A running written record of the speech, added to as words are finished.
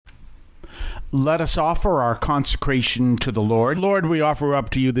Let us offer our consecration to the Lord. Lord, we offer up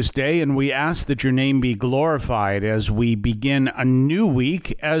to you this day, and we ask that your name be glorified as we begin a new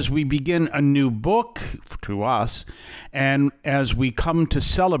week, as we begin a new book to us, and as we come to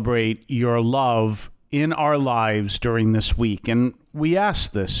celebrate your love in our lives during this week. And we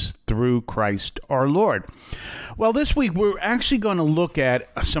ask this through Christ our Lord. Well, this week we're actually going to look at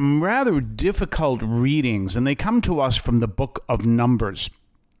some rather difficult readings, and they come to us from the book of Numbers.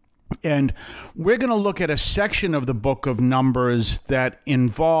 And we're going to look at a section of the book of Numbers that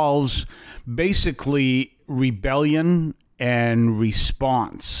involves basically rebellion and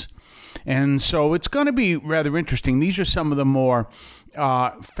response. And so it's going to be rather interesting. These are some of the more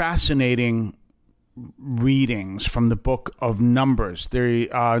fascinating readings from the book of Numbers. The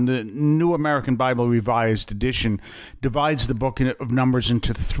New American Bible Revised Edition divides the book of Numbers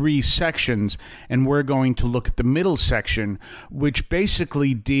into 3 sections, and we're going to look at the middle section, which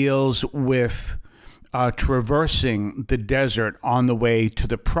basically deals with traversing the desert on the way to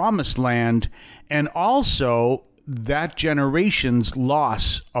the Promised Land, and also that generation's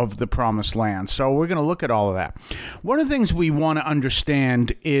loss of the Promised Land. So we're going to look at all of that. One of the things we want to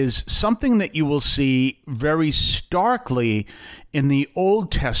understand is something that you will see very starkly in the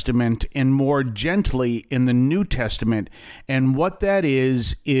Old Testament and more gently in the New Testament. And what that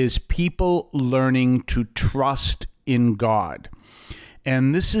is people learning to trust in God.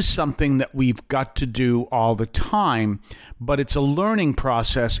 And this is something that we've got to do all the time, but it's a learning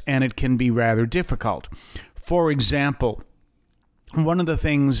process and it can be rather difficult. For example, one of the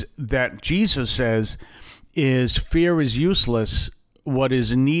things that Jesus says is fear is useless. What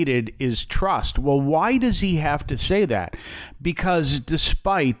is needed is trust. Well, why does he have to say that? Because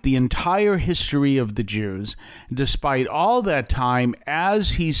despite the entire history of the Jews, despite all that time,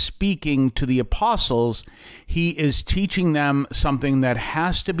 as he's speaking to the apostles, he is teaching them something that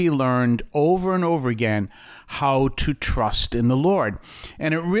has to be learned over and over again, how to trust in the Lord.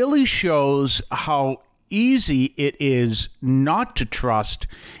 And it really shows how easy it is not to trust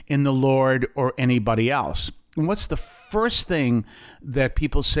in the Lord or anybody else. And what's the first thing that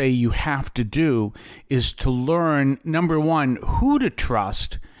people say you have to do is to learn, number one, who to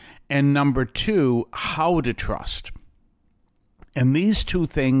trust, and number two, how to trust. And these two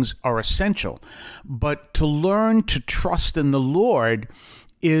things are essential. But to learn to trust in the Lord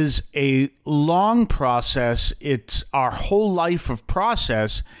is a long process. It's our whole life of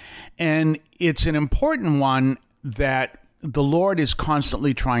process, and it's an important one that the Lord is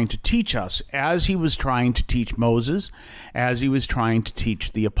constantly trying to teach us, as he was trying to teach Moses, as he was trying to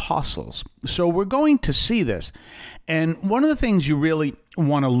teach the apostles. So we're going to see this. And one of the things you really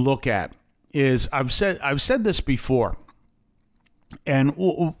want to look at is, I've said this before, and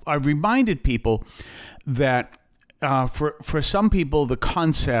I've reminded people that for some people, the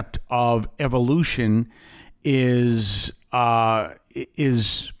concept of evolution is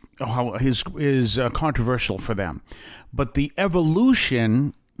controversial for them. But the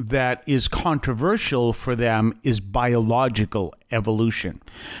evolution that is controversial for them is biological evolution.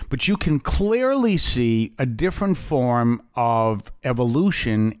 But you can clearly see a different form of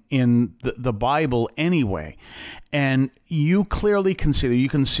evolution in the Bible anyway. And you clearly can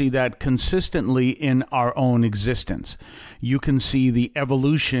see that consistently in our own existence. You can see the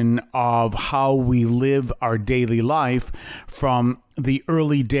evolution of how we live our daily life from the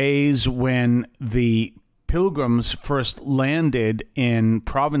early days when the Pilgrims first landed in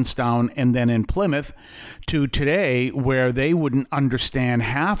Provincetown and then in Plymouth, to today, where they wouldn't understand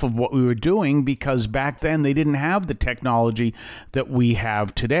half of what we were doing because back then they didn't have the technology that we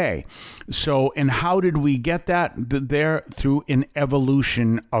have today. So, and how did we get that there? Through an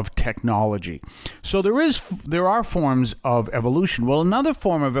evolution of technology. So there are forms of evolution. Well, another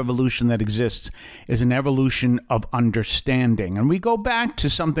form of evolution that exists is an evolution of understanding. And we go back to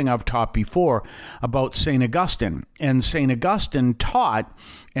something I've taught before about St. Augustine. And St. Augustine taught,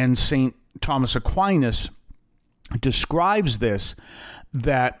 and St. Thomas Aquinas describes this,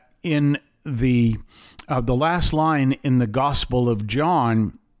 that in the last line in the Gospel of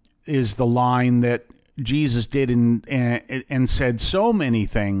John is the line that Jesus did and said so many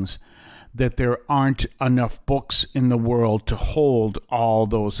things that there aren't enough books in the world to hold all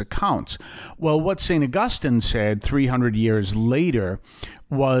those accounts. Well, what St. Augustine said 300 years later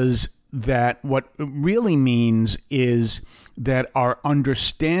was that what it really means is that our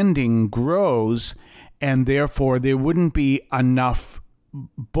understanding grows, and therefore there wouldn't be enough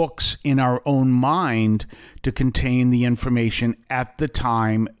books in our own mind to contain the information at the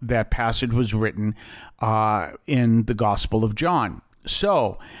time that passage was written in the Gospel of John.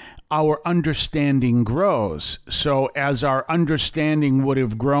 So our understanding grows. So as our understanding would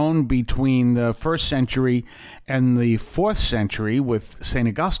have grown between the 1st century and the 4th century with St.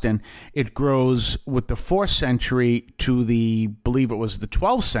 Augustine, it grows with the 4th century to believe it was the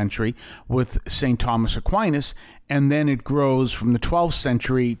 12th century with St. Thomas Aquinas, and then it grows from the 12th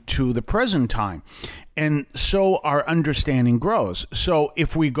century to the present time. And so our understanding grows. So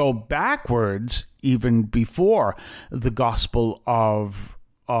if we go backwards, even before the Gospel of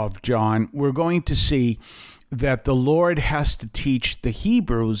John, we're going to see that the Lord has to teach the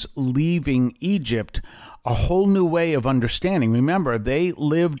Hebrews leaving Egypt a whole new way of understanding. Remember, they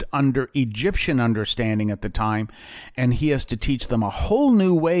lived under Egyptian understanding at the time, and he has to teach them a whole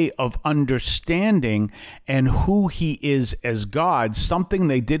new way of understanding and who he is as God, something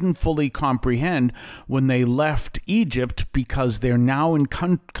they didn't fully comprehend when they left Egypt, because they're now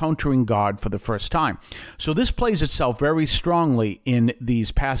encountering God for the first time. So this plays itself very strongly in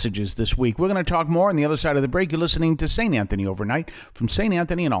these passages this week. We're going to talk more on the other side of the break. You're listening to St. Anthony Overnight from St.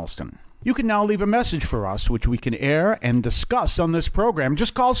 Anthony in Alston. You can now leave a message for us, which we can air and discuss on this program.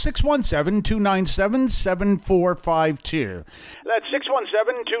 Just call 617-297-7452. That's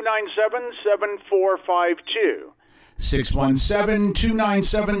 617-297-7452.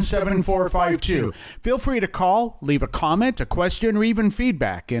 617-297-7452. Feel free to call, leave a comment, a question, or even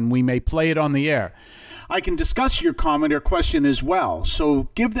feedback, and we may play it on the air. I can discuss your comment or question as well, so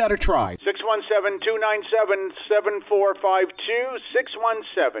give that a try. 617-297-7452,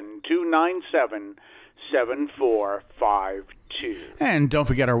 617-297-7452. And don't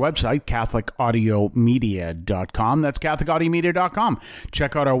forget our website, CatholicAudiomedia.com. That's CatholicAudiomedia.com.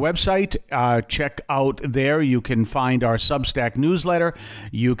 Check out our website. Check out there. You can find our Substack newsletter.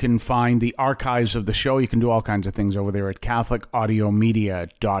 You can find the archives of the show. You can do all kinds of things over there at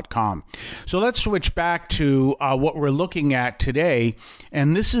CatholicAudiomedia.com. So let's switch back to what we're looking at today.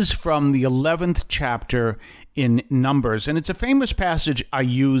 And this is from the 11th chapter in Numbers. And it's a famous passage I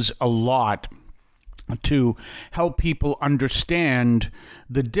use a lot to help people understand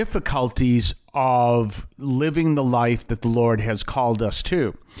the difficulties of living the life that the Lord has called us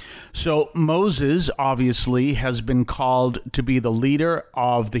to. So Moses obviously has been called to be the leader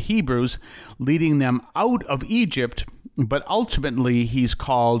of the Hebrews, leading them out of Egypt, but ultimately he's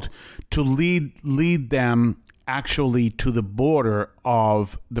called to lead them actually to the border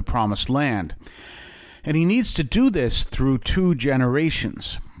of the Promised Land. And he needs to do this through 2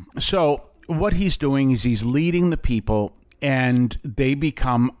 generations. So what he's doing is he's leading the people, and they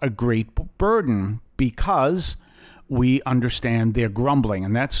become a great burden because we understand they're grumbling,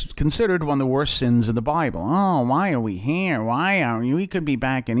 and that's considered one of the worst sins in the Bible. Oh, why are we here? Why are we? We could be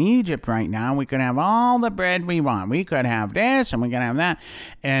back in Egypt right now. We could have all the bread we want. We could have this, and we could have that.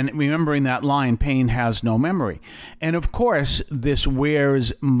 And remembering that line, pain has no memory. And of course, this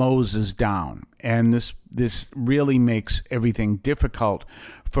wears Moses down, and this really makes everything difficult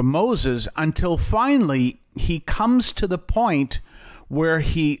for Moses, until finally he comes to the point where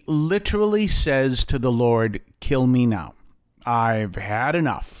he literally says to the Lord, "Kill me now. I've had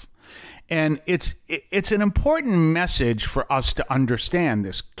enough." And it's an important message for us to understand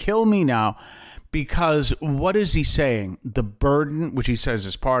this, "Kill me now," because what is he saying? The burden, which he says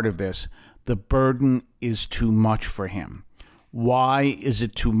is part of this, the burden is too much for him. Why is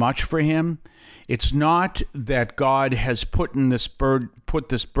it too much for him? It's not that God has put this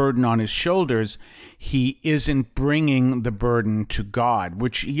burden on his shoulders. He isn't bringing the burden to God,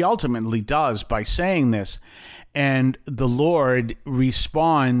 which he ultimately does by saying this. And the Lord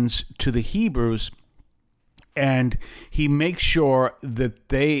responds to the Hebrews, and he makes sure that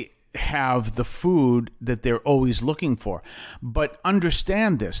they have the food that they're always looking for. But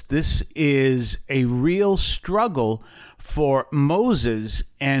understand this. This is a real struggle for Moses,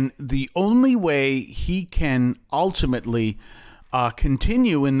 and the only way he can ultimately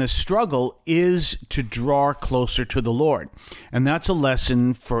continue in this struggle is to draw closer to the Lord. And that's a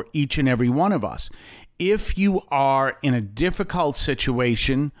lesson for each and every one of us. If you are in a difficult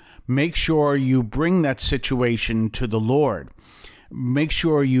situation, make sure you bring that situation to the Lord. Make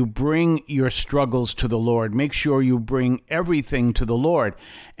sure you bring your struggles to the Lord. Make sure you bring everything to the Lord,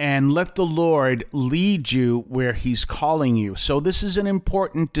 and let the Lord lead you where he's calling you. So this is an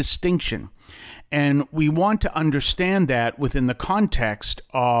important distinction, and we want to understand that within the context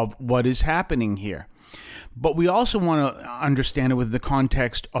of what is happening here. But we also want to understand it with the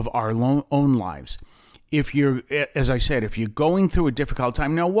context of our own lives. If you're, as I said, if you're going through a difficult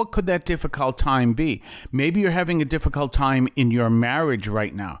time, now what could that difficult time be? Maybe you're having a difficult time in your marriage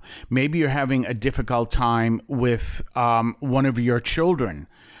right now. Maybe you're having a difficult time with one of your children.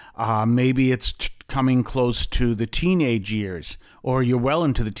 Maybe it's coming close to the teenage years, or you're well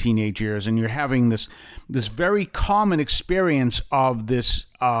into the teenage years, and you're having this very common experience of this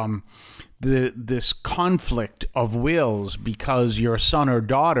this conflict of wills, because your son or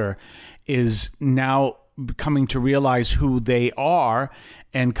daughter is now coming to realize who they are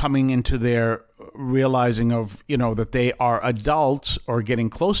and coming into their realizing of, that they are adults or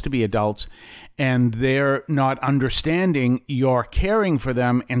getting close to be adults, and they're not understanding you're caring for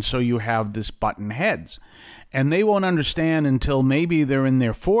them, and so you have this button heads. And they won't understand until maybe they're in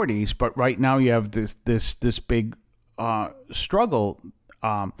their 40s, but right now you have this big struggle.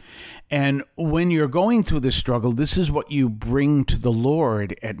 And when you're going through this struggle, this is what you bring to the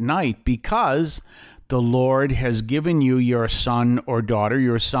Lord at night, because the Lord has given you your son or daughter,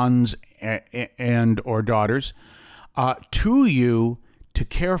 your sons and or daughters, to you to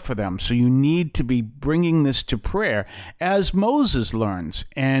care for them. So you need to be bringing this to prayer, as Moses learns.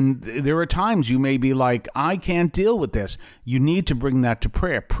 And there are times you may be like, I can't deal with this. You need to bring that to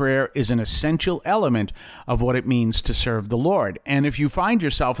prayer. Prayer is an essential element of what it means to serve the Lord. And if you find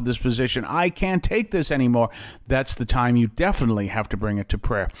yourself in this position, I can't take this anymore, that's the time you definitely have to bring it to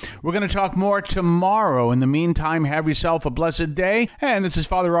prayer. We're going to talk more tomorrow. In the meantime, have yourself a blessed day. And this is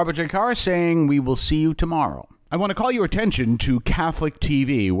Father Robert J. Carr saying we will see you tomorrow. I want to call your attention to Catholic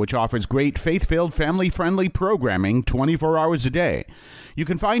TV, which offers great faith-filled, family-friendly programming 24 hours a day. You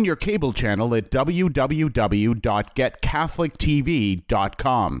can find your cable channel at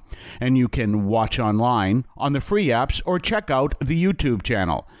www.getcatholictv.com, and you can watch online on the free apps or check out the YouTube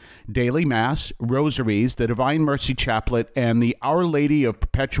channel. Daily Mass, Rosaries, the Divine Mercy Chaplet, and the Our Lady of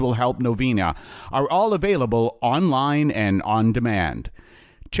Perpetual Help Novena are all available online and on demand.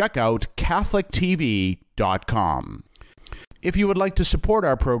 Check out CatholicTV.com. If you would like to support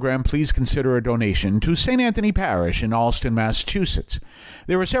our program, please consider a donation to St. Anthony Parish in Allston, Massachusetts.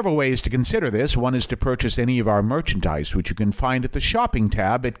 There are several ways to consider this. One is to purchase any of our merchandise, which you can find at the shopping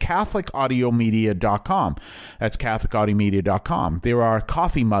tab at CatholicAudiomedia.com. That's CatholicAudiomedia.com. There are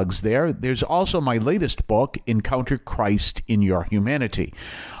coffee mugs there. There's also my latest book, Encounter Christ in Your Humanity,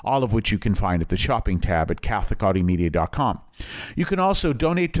 all of which you can find at the shopping tab at CatholicAudiomedia.com. You can also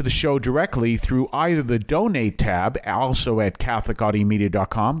donate to the show directly through either the Donate tab, also at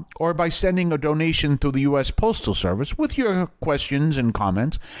CatholicAudiomedia.com, or by sending a donation through the U.S. Postal Service with your questions and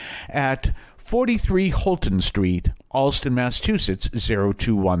comments at 43 Holton Street, Allston, Massachusetts,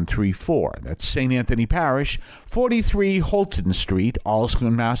 02134. That's St. Anthony Parish, 43 Holton Street,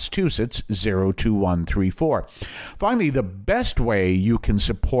 Allston, Massachusetts, 02134. Finally, the best way you can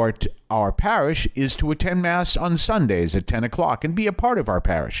support our parish is to attend Mass on Sundays at 10 o'clock and be a part of our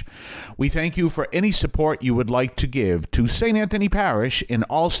parish. We thank you for any support you would like to give to St. Anthony Parish in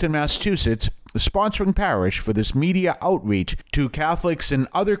Allston, Massachusetts, the sponsoring parish for this media outreach to Catholics and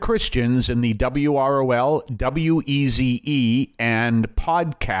other Christians in the WROL, WEZE, and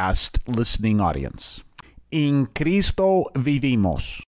podcast listening audience. In Cristo vivimos.